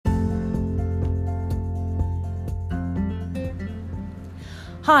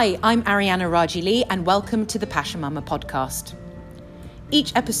Hi, I'm Arianna Raji Lee, and welcome to the Passion Mama podcast.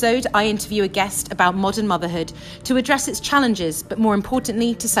 Each episode, I interview a guest about modern motherhood to address its challenges, but more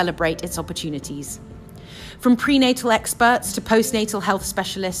importantly, to celebrate its opportunities. From prenatal experts to postnatal health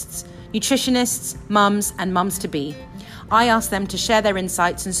specialists, nutritionists, mums, and mums-to-be, I ask them to share their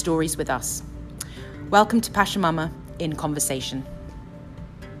insights and stories with us. Welcome to Passion Mama in Conversation.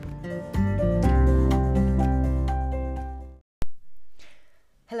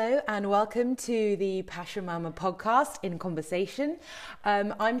 Hello and welcome to the Passion Mama podcast in Conversation.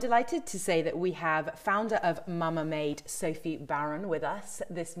 I'm delighted to say that we have founder of Mamamade, Sophie Barron, with us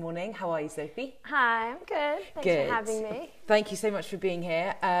this morning. How are you, Sophie? Hi, I'm good. Thanks for having me. Thank you so much for being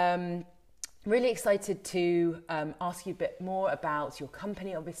here. Really excited to ask you a bit more about your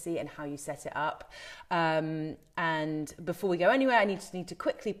company, obviously, and how you set it up. And before we go anywhere, I need to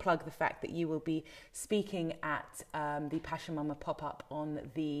quickly plug the fact that you will be speaking at the Passion Mama pop-up on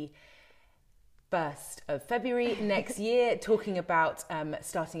the 1st of February next year, talking about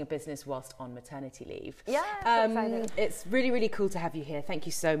starting a business whilst on maternity leave. Yeah, so excited. It's really, really cool to have you here. Thank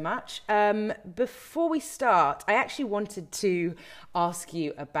you so much. Before we start, I actually wanted to ask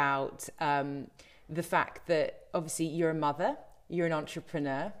you about the fact that obviously you're a mother, you're an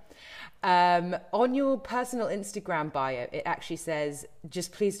entrepreneur. On your personal Instagram bio, it actually says,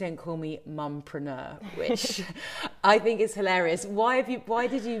 just please don't call me mumpreneur, which I think is hilarious. Why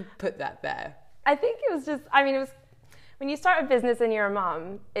did you put that there? I think it was when you start a business and you're a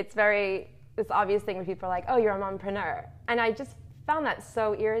mom, it's this obvious thing when people are like, oh, you're a mompreneur. And I just found that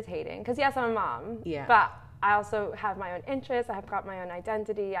so irritating because yes, I'm a mom, but I also have my own interests. I have got my own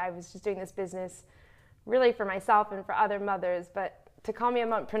identity. I was just doing this business really for myself and for other mothers, but to call me a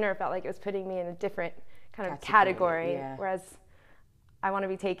mompreneur felt like it was putting me in a different kind of category, whereas I want to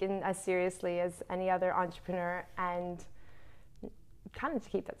be taken as seriously as any other entrepreneur and kind of to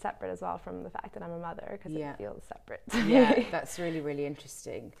keep that separate as well from the fact that I'm a mother because it feels separate. Yeah, that's really, really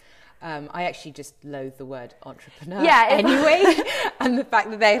interesting. I actually just loathe the word entrepreneur anyway. And the fact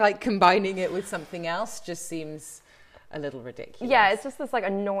that they're like combining it with something else just seems a little ridiculous. Yeah, it's just this like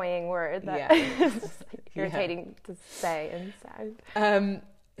annoying word that is just, like, irritating to say and sound.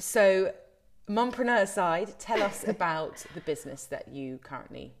 So, mompreneur aside, tell us about the business that you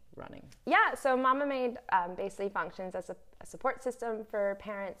currently running. Yeah, so Mamamade basically functions as a support system for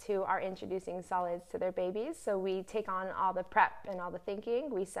parents who are introducing solids to their babies. So we take on all the prep and all the thinking.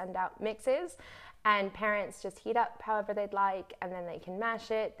 We send out mixes and parents just heat up however they'd like, and then they can mash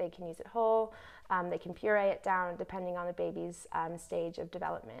it, they can use it whole, they can puree it down depending on the baby's stage of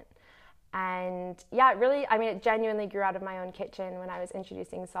development. And yeah, it genuinely grew out of my own kitchen when I was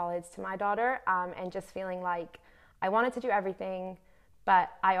introducing solids to my daughter, and just feeling like I wanted to do everything,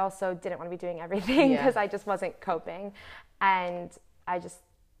 but I also didn't want to be doing everything because I just wasn't coping. And I just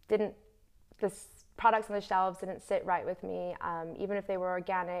the products on the shelves didn't sit right with me. Even if they were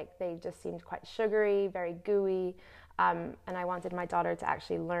organic, they just seemed quite sugary, very gooey. And I wanted my daughter to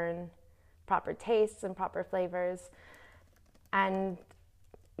actually learn proper tastes and proper flavors. And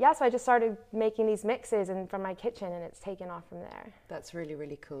yeah, so I just started making these mixes from my kitchen, and it's taken off from there. That's really,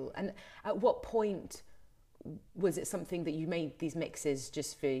 really cool. And at what point was it something that you made these mixes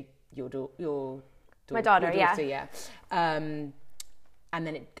just for my daughter, yeah. And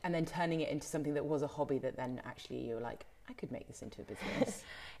then turning it into something that was a hobby that then actually you were like, I could make this into a business.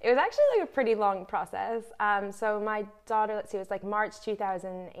 It was actually like a pretty long process. So my daughter, it was like March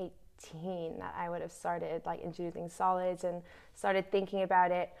 2018 that I would have started like introducing solids and started thinking about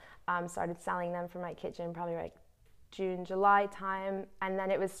it. Started selling them from my kitchen probably like June, July time. And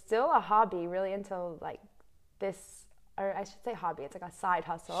then it was still a hobby really until like or I should say hobby, it's like a side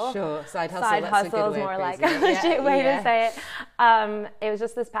hustle. Sure, side hustle. Side hustle is more like a legit way to say it. It was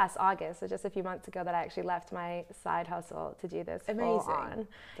just this past August, so just a few months ago, that I actually left my side hustle to do this full on.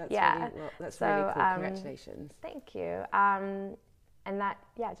 That's really cool. Congratulations. Thank you. And that,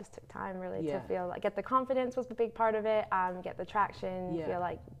 it just took time really to feel like, get the confidence was a big part of it, get the traction, feel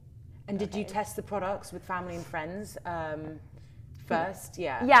like. And did you test the products with family and friends? First,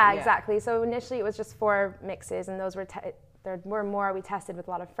 exactly. So initially it was just 4 mixes, and those were there were more we tested with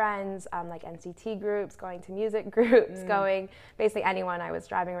a lot of friends, like NCT groups, going to music groups, going basically anyone. I was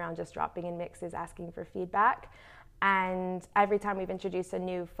driving around just dropping in mixes, asking for feedback. And every time we've introduced a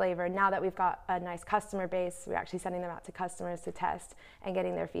new flavor, now that we've got a nice customer base, we're actually sending them out to customers to test and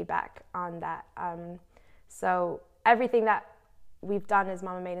getting their feedback on that. So everything that we've done as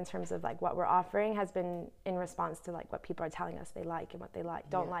Mamamade in terms of like what we're offering has been in response to like what people are telling us they like and what they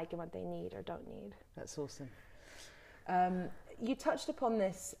don't like and what they need or don't need. That's awesome. You touched upon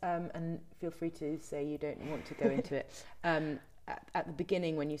this, and feel free to say you don't want to go into it, at the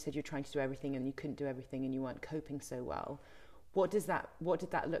beginning when you said you're trying to do everything and you couldn't do everything and you weren't coping so well, what did that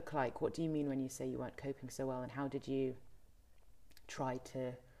look like? What do you mean when you say you weren't coping so well, and how did you try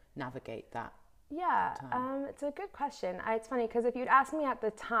to navigate that? Yeah, it's a good question. It's funny because if you'd asked me at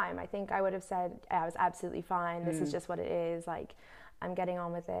the time, I think I would have said I was absolutely fine. This is just what it is. Like, I'm getting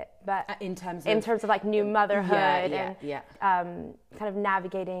on with it. But in terms of like new motherhood and kind of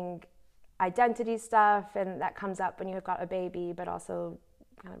navigating identity stuff, and that comes up when you've got a baby, but also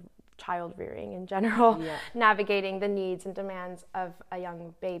kind of child rearing in general, navigating the needs and demands of a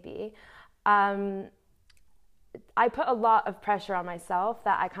young baby. I put a lot of pressure on myself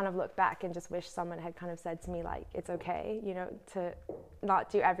that I kind of look back and just wish someone had kind of said to me, like, it's okay, you know, to not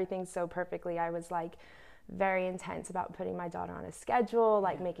do everything so perfectly. I was like very intense about putting my daughter on a schedule,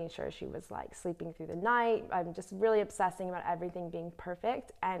 like making sure she was like sleeping through the night. I'm just really obsessing about everything being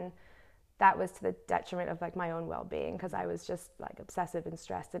perfect. And that was to the detriment of like my own well-being, because I was just like obsessive and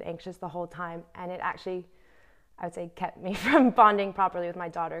stressed and anxious the whole time. And it actually, I would say, kept me from bonding properly with my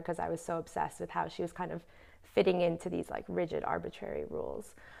daughter, because I was so obsessed with how she was kind of fitting into these like rigid, arbitrary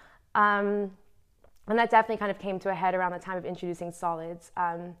rules. And that definitely kind of came to a head around the time of introducing solids,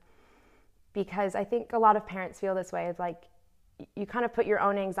 because I think a lot of parents feel this way. It's like you kind of put your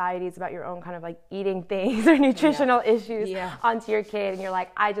own anxieties about your own kind of like eating things or nutritional issues onto your kid, and you're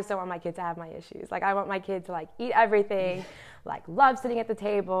like, I just don't want my kid to have my issues. Like, I want my kid to like eat everything, like love sitting at the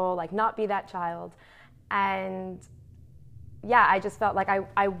table, like not be that child. And yeah, I just felt like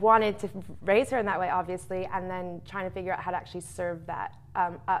I wanted to raise her in that way, obviously, and then trying to figure out how to actually serve that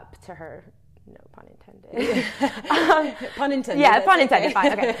up to her. No pun intended. Pun intended. Yeah, pun intended.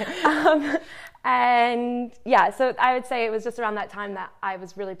 Fine. Okay. And yeah, so I would say it was just around that time that I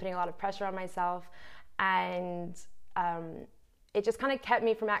was really putting a lot of pressure on myself, and it just kind of kept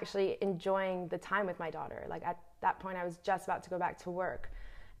me from actually enjoying the time with my daughter. Like, at that point, I was just about to go back to work,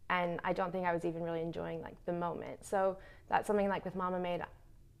 and I don't think I was even really enjoying like the moment. So that's something like with Mama Made,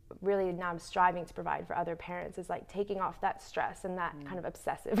 really now I'm striving to provide for other parents, is like taking off that stress and that kind of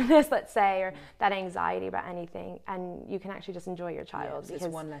obsessiveness, let's say, or that anxiety about anything, and you can actually just enjoy your child. Yeah, so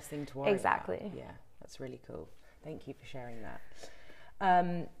it's one less thing to worry about. Yeah, that's really cool. Thank you for sharing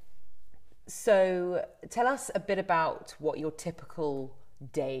that. So tell us a bit about what your typical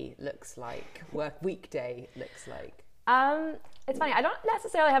day looks like, weekday looks like. It's funny, I don't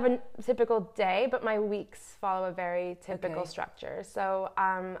necessarily have a typical day, but my weeks follow a very typical structure. So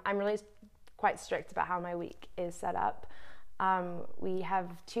I'm really quite strict about how my week is set up. We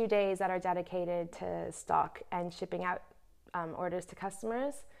have 2 days that are dedicated to stock and shipping out orders to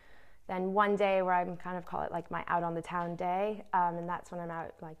customers. Then 1 day where I'm kind of call it like my out on the town day, and that's when I'm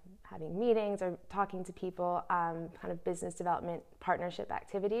out like having meetings or talking to people, kind of business development, partnership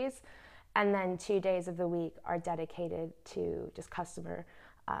activities. And then 2 days of the week are dedicated to just customer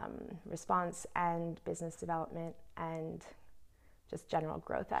response and business development and just general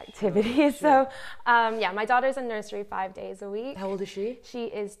growth activities. Sure. So my daughter's in nursery 5 days a week. How old is she? She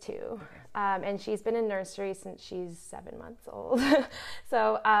is 2. Okay. And she's been in nursery since she's 7 months old.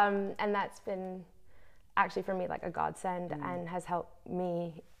 So, and that's been actually for me like a godsend and has helped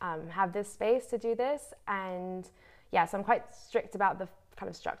me have this space to do this. And yeah, so I'm quite strict about the kind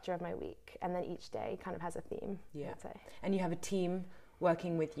of structure of my week, and then each day kind of has a theme. Yeah. I'd say. And you have a team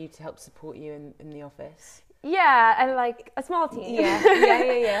working with you to help support you in the office? Yeah, and like a small team.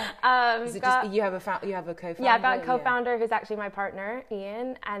 Yeah. Is it just you have a co-founder? Yeah, I've got a co-founder who's actually my partner,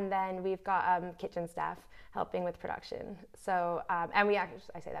 Ian, and then we've got kitchen staff helping with production. So and we actually,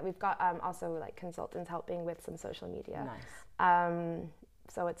 I say that we've got also like consultants helping with some social media. Nice.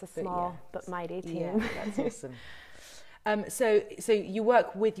 So it's a small but mighty team. Yeah, that's awesome. So you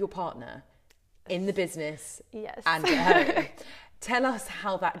work with your partner in the business, yes, and at home. Tell us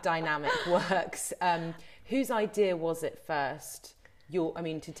how that dynamic works. Whose idea was it first?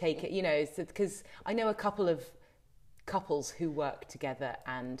 To take it, because I know a couple of couples who work together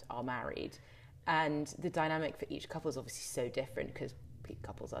and are married, and the dynamic for each couple is obviously so different because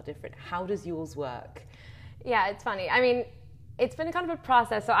couples are different. How does yours work? Yeah, it's funny. I mean, it's been kind of a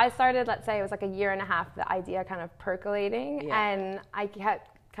process. So I started, let's say it was like 1.5 years, the idea kind of percolating, and I kept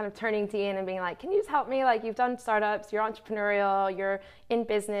kind of turning to Ian and being like, can you just help me? Like, you've done startups, you're entrepreneurial, you're in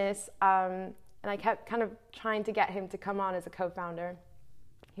business. And I kept kind of trying to get him to come on as a co-founder.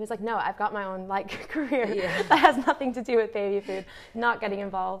 He was like, no, I've got my own like career that has nothing to do with baby food, not getting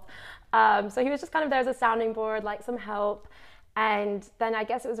involved. So he was just kind of there as a sounding board, like some help. And then I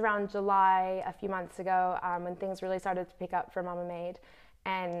guess it was around July, a few months ago, when things really started to pick up for Mama Made.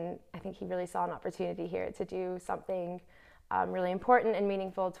 And I think he really saw an opportunity here to do something really important and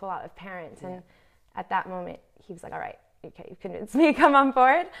meaningful to a lot of parents. And at that moment, he was like, all right, okay, you convinced me to come on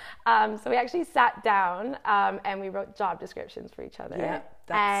board. So we actually sat down and we wrote job descriptions for each other. Yeah,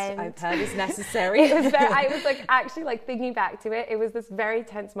 that's, I've heard is necessary. I was like actually like thinking back to it, it was this very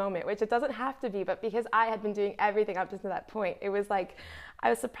tense moment, which it doesn't have to be, but because I had been doing everything up to that point, it was like, I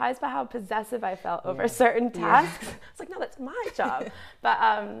was surprised by how possessive I felt over certain tasks. I was like, no, that's my job. But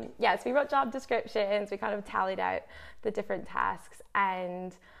so we wrote job descriptions, we kind of tallied out the different tasks,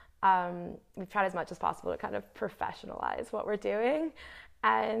 and we've tried as much as possible to kind of professionalize what we're doing.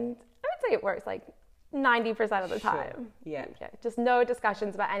 And I would say it works like 90% of the time. Yeah. Just no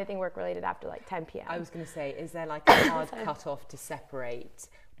discussions about anything work related after like 10 p.m. I was going to say, is there like a hard cutoff to separate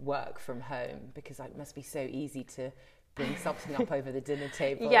work from home? Because it must be so easy to bring something up over the dinner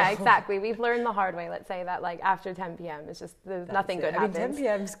table. Yeah, exactly. We've learned the hard way, let's say, that like after 10 p.m. it's just, there's nothing good happens. 10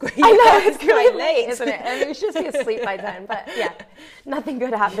 p.m. is great. I know, it's quite late, isn't it? I mean, we should just be asleep by 10, but yeah, nothing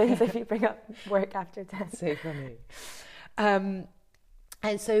good happens if you bring up work after 10. So funny.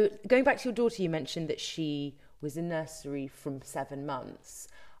 And so going back to your daughter, you mentioned that she was in nursery from 7 months.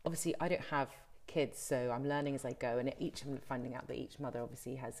 Obviously, I don't have kids, so I'm learning as I go, and I'm finding out that each mother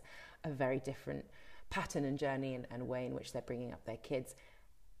obviously has a very different pattern and journey and way in which they're bringing up their kids.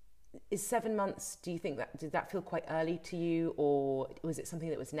 Is 7 months, do you think did that feel quite early to you, or was it something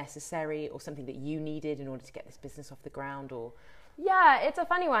that was necessary or something that you needed in order to get this business off the ground? Or yeah, it's a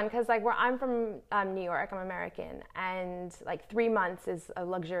funny one because like where I'm from, New York, I'm American, and like 3 months is a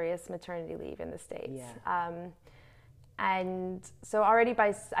luxurious maternity leave in the States. Yeah. And so already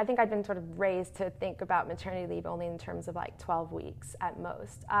I think I'd been sort of raised to think about maternity leave only in terms of like 12 weeks at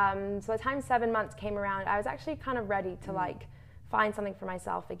most. So by the time 7 months came around, I was actually kind of ready to like find something for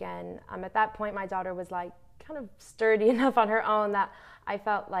myself again. At that point, my daughter was like kind of sturdy enough on her own that I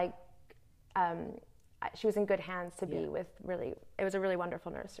felt like she was in good hands to be with. Really, it was a really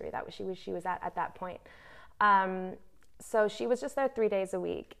wonderful nursery that she was at that point. So she was just there 3 days a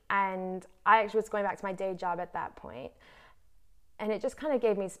week, and I actually was going back to my day job at that point, and it just kind of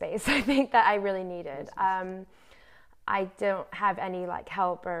gave me space, I think, that I really needed. I don't have any like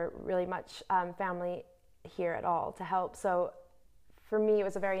help or really much family here at all to help, so for me it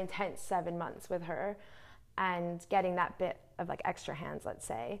was a very intense 7 months with her, and getting that bit of like extra hands, let's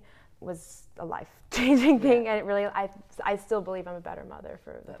say, was a life-changing thing, and it really, I still believe I'm a better mother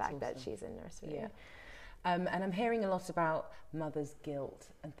for the fact that she's in nursery. Yeah. And I'm hearing a lot about mother's guilt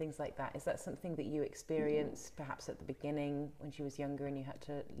and things like that. Is that something that you experienced perhaps at the beginning when she was younger and you had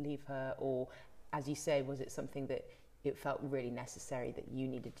to leave her? Or, as you say, was it something that it felt really necessary that you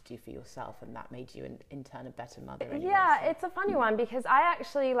needed to do for yourself, and that made you in turn a better mother? Anyway, it's a funny one because I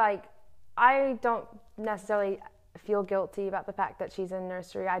actually I don't necessarily feel guilty about the fact that she's in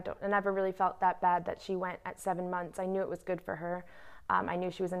nursery. I never really felt that bad that she went at 7 months. I knew it was good for her. I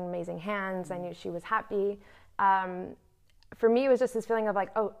knew she was in amazing hands. I knew she was happy. For me, it was just this feeling of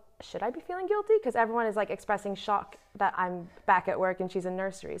like, oh, should I be feeling guilty? Because everyone is like expressing shock that I'm back at work and she's in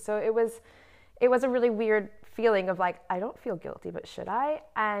nursery. So it was a really weird feeling of like, I don't feel guilty, but should I?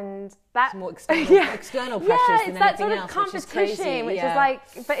 And that's more external pressures than that anything sort of else, competition, which is like,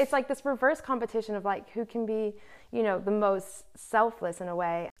 but it's like this reverse competition of like who can be, the most selfless in a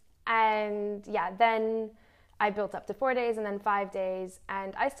way. And then I built up to 4 days and then 5 days.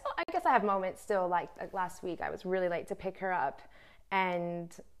 And I guess I have moments still, like last week, I was really late to pick her up.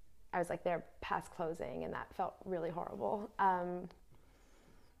 And I was like there past closing, and that felt really horrible.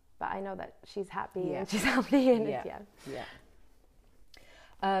 But I know that she's happy and she's healthy.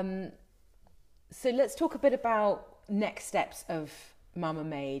 And so let's talk a bit about next steps of Mama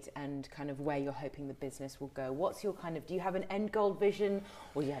Made and kind of where you're hoping the business will go. What's your do you have an end goal vision,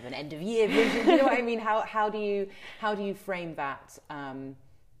 or do you have an end of year vision? You know what I mean? How do you frame that?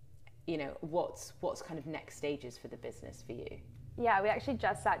 What's kind of next stages for the business for you? Yeah, we actually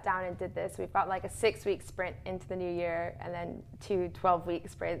just sat down and did this. We've got like a 6-week sprint into the new year, and then 2 12-week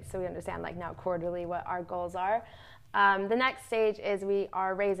sprints, so we understand like now quarterly what our goals are. The next stage is we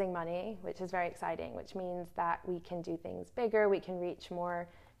are raising money, which is very exciting, which means that we can do things bigger, we can reach more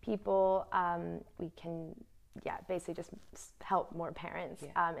people, we can basically just help more parents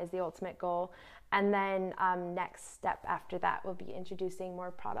is the ultimate goal. And then next step after that will be introducing more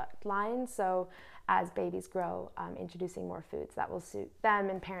product lines. So as babies grow, introducing more foods that will suit them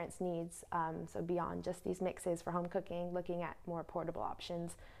and parents' needs. So beyond just these mixes for home cooking, looking at more portable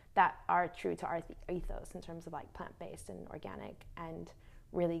options that are true to our ethos in terms of like plant-based and organic and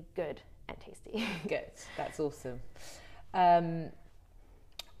really good and tasty. Good, that's awesome. And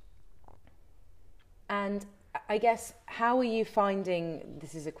I guess, how are you finding,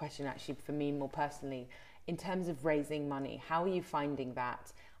 this is a question actually for me more personally, in terms of raising money, how are you finding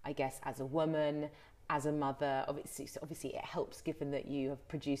that, I guess, as a woman as a mother, obviously it helps given that you have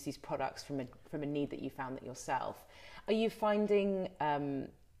produced these products from a need that you found that yourself. Are you finding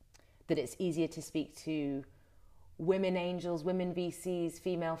that it's easier to speak to women angels, women VCs,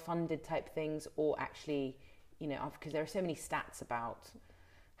 female funded type things, or actually, you know, because there are so many stats about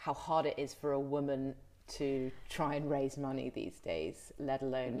how hard it is for a woman to try and raise money these days, let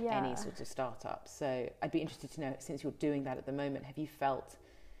alone any sort of startup. So I'd be interested to know, since you're doing that at the moment, have you felt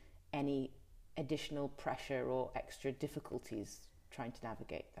any additional pressure or extra difficulties trying to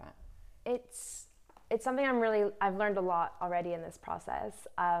navigate that? It's something I've learned a lot already in this process.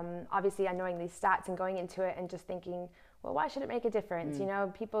 Obviously, I'm knowing these stats and going into it and just thinking, well, why should it make a difference? You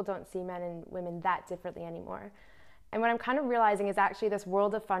know, people don't see men and women that differently anymore. And what I'm kind of realizing is actually this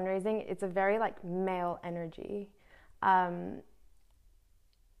world of fundraising, it's a very like male energy. It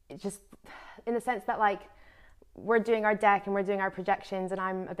just, in the sense that like, we're doing our deck and we're doing our projections and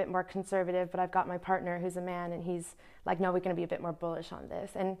I'm a bit more conservative, but I've got my partner who's a man and he's like, no, we're going to be a bit more bullish on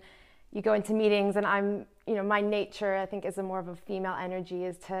this. And you go into meetings and I'm, you know, my nature, I think, is a more of a female energy,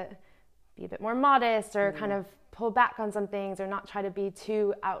 is to be a bit more modest or kind of pull back on some things or not try to be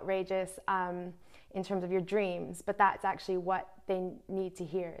too outrageous in terms of your dreams. But that's actually what they need to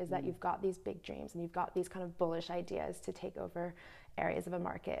hear, is that you've got these big dreams and you've got these kind of bullish ideas to take over areas of a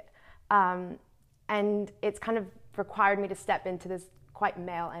market. And it's kind of required me to step into this quite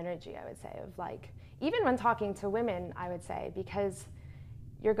male energy, I would say, of like, even when talking to women, I would say, because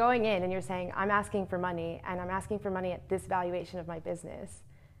you're going in and you're saying, I'm asking for money and I'm asking for money at this valuation of my business.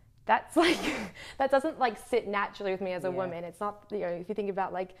 That's like, that doesn't like sit naturally with me as a woman. It's not, you know, if you think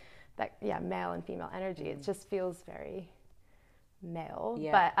about like that, male and female energy, it just feels very male.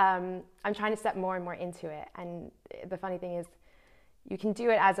 But I'm trying to step more and more into it. And the funny thing is, you can do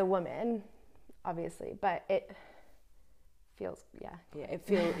it as a woman, obviously, but it feels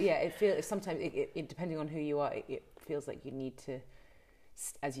it feels sometimes it depending on who you are, it feels like you need to,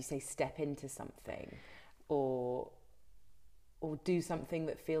 as you say, step into something or do something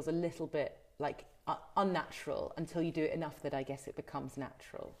that feels a little bit like unnatural until you do it enough that I guess it becomes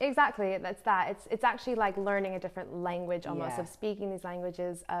natural. Exactly, that's that. It's actually like learning a different language almost, of speaking these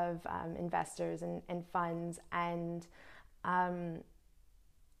languages of investors and funds and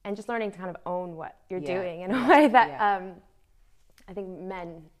just learning to kind of own what you're doing in a way that I think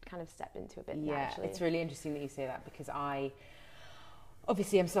men kind of step into a bit naturally. It's really interesting that you say that, because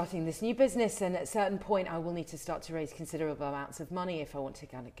obviously I'm starting this new business, and at a certain point I will need to start to raise considerable amounts of money if I want to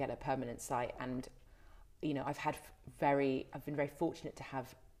kind of get a permanent site. And, you know, I've been very fortunate to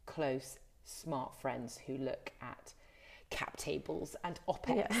have close, smart friends who look at cap tables and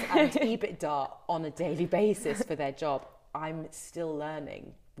OPEX and EBITDA on a daily basis for their job. I'm still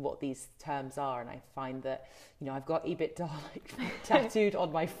learning what these terms are, and I find that, you know, I've got EBITDA like tattooed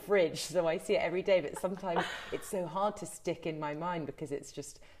on my fridge, so I see it every day, but sometimes it's so hard to stick in my mind because it's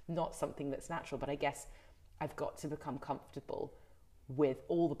just not something that's natural. But I guess I've got to become comfortable with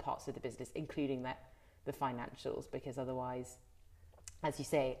all the parts of the business, including the financials, because otherwise, as you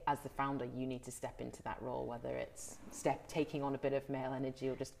say, as the founder, you need to step into that role, whether it's taking on a bit of male energy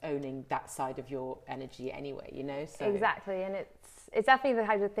or just owning that side of your energy anyway, you know? So. Exactly, and it's definitely the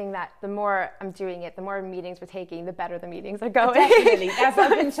type of thing that the more I'm doing it, the more meetings we're taking, the better the meetings are going. Definitely. I've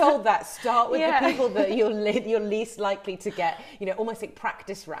been told that. Start with the people that you're least likely to get, you know, almost like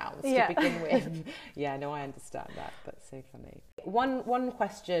practice rounds to begin with. Yeah, no, I understand that. That's so funny. One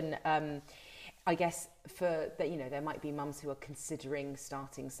question, I guess, for that, you know, there might be mums who are considering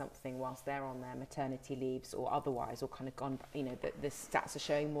starting something whilst they're on their maternity leaves or otherwise, or kind of gone, you know, the stats are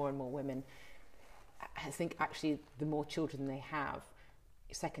showing more and more women. I think actually the more children they have,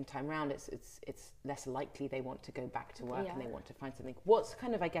 second time round, it's less likely they want to go back to work and they want to find something. What's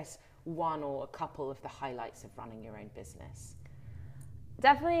kind of, I guess, one or a couple of the highlights of running your own business?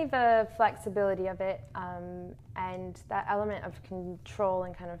 Definitely the flexibility of it, and that element of control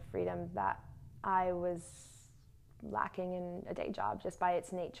and kind of freedom that I was lacking in a day job just by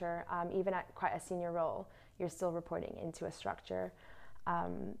its nature. Even at quite a senior role, you're still reporting into a structure.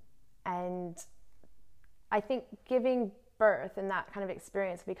 And I think giving birth and that kind of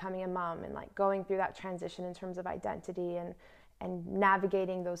experience of becoming a mom and like going through that transition in terms of identity and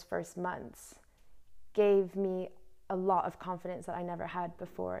navigating those first months gave me a lot of confidence that I never had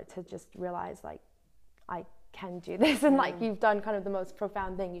before, to just realize like I can do this, and like you've done kind of the most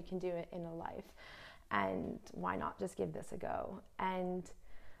profound thing you can do in a life, and why not just give this a go? And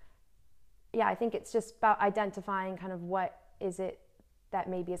I think it's just about identifying kind of what is it that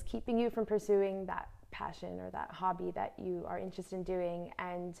maybe is keeping you from pursuing that passion or that hobby that you are interested in doing,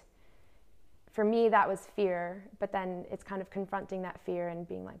 and for me, that was fear, but then it's kind of confronting that fear and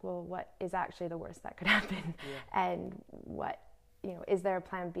being like, well, what is actually the worst that could happen? And what, is there a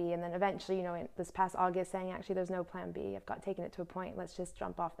plan B? And then eventually, in this past August, saying actually there's no plan B. I've taken it to a point. Let's just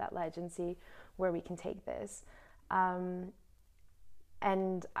jump off that ledge and see where we can take this. And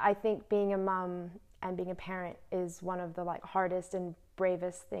I think being a mom and being a parent is one of the hardest and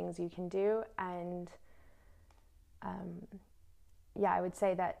bravest things you can do. And I would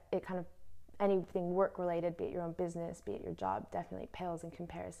say that it kind of, anything work related, be it your own business, be it your job, definitely pales in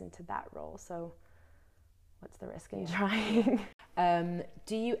comparison to that role. So what's the risk in trying?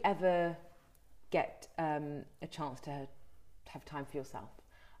 Do you ever get a chance to have time for yourself?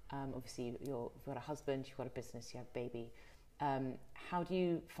 Obviously you've got a husband, you've got a business, you have a baby. How do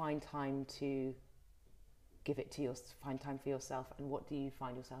you find time to find time for yourself, and what do you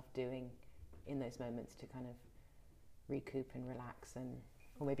find yourself doing in those moments to kind of recoup and relax?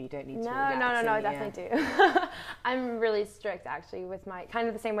 Or maybe you don't need to relax. No, I definitely do. I'm really strict actually with my, kind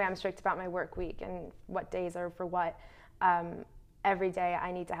of the same way I'm strict about my work week and what days are for what. Every day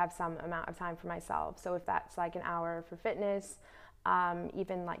I need to have some amount of time for myself. So if that's an hour for fitness,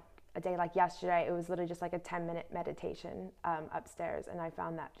 even a day like yesterday, it was literally just a 10-minute meditation upstairs, and I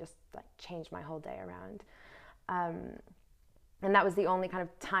found that just changed my whole day around. And that was the only kind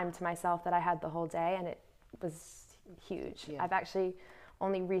of time to myself that I had the whole day, and it was huge. Yeah. I've actually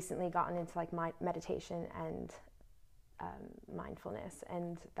only recently gotten into my meditation and mindfulness,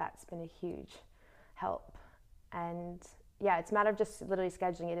 and that's been a huge help. And it's a matter of just literally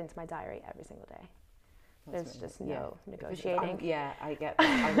scheduling it into my diary every single day. There's just no negotiating. I get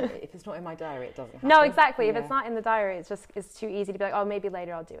that. If it's not in my diary, it doesn't happen. No, exactly. If it's not in the diary, it's too easy to be oh, maybe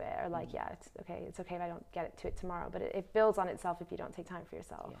later I'll do it. Or it's okay if I don't get to it tomorrow. But it builds on itself if you don't take time for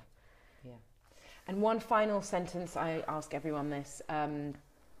yourself. Yeah. And one final sentence, I ask everyone this, and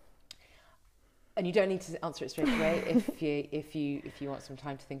you don't need to answer it straight away. if you want some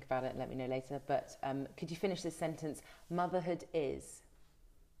time to think about it, let me know later. But could you finish this sentence? Motherhood is...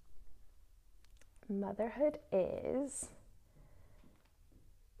 Motherhood is,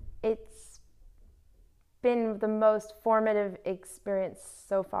 it's been the most formative experience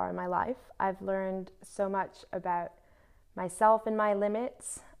so far in my life. I've learned so much about myself and my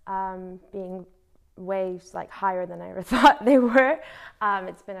limits, being way higher than I ever thought they were.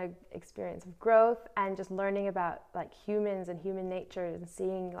 It's been an experience of growth and just learning about humans and human nature and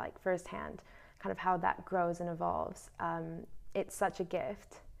seeing firsthand kind of how that grows and evolves. It's such a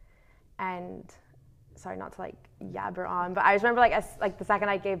gift. And sorry not to yabber on, but I just remember the second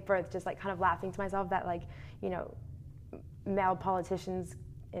I gave birth, just kind of laughing to myself that male politicians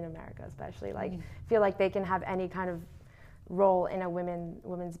in America especially feel like they can have any kind of role in a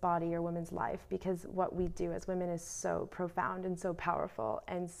woman's body or women's life, because what we do as women is so profound and so powerful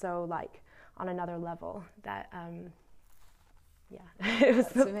and so on another level that it was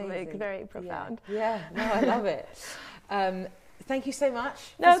very profound. Yeah, no, I love it. Thank you so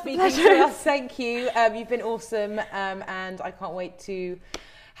much for speaking to us. Thank you. You've been awesome, and I can't wait to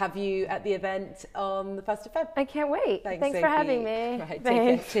have you at the event on the 1st of Feb. I can't wait. Thanks for having me. Right,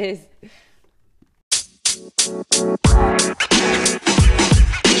 take care. Cheers.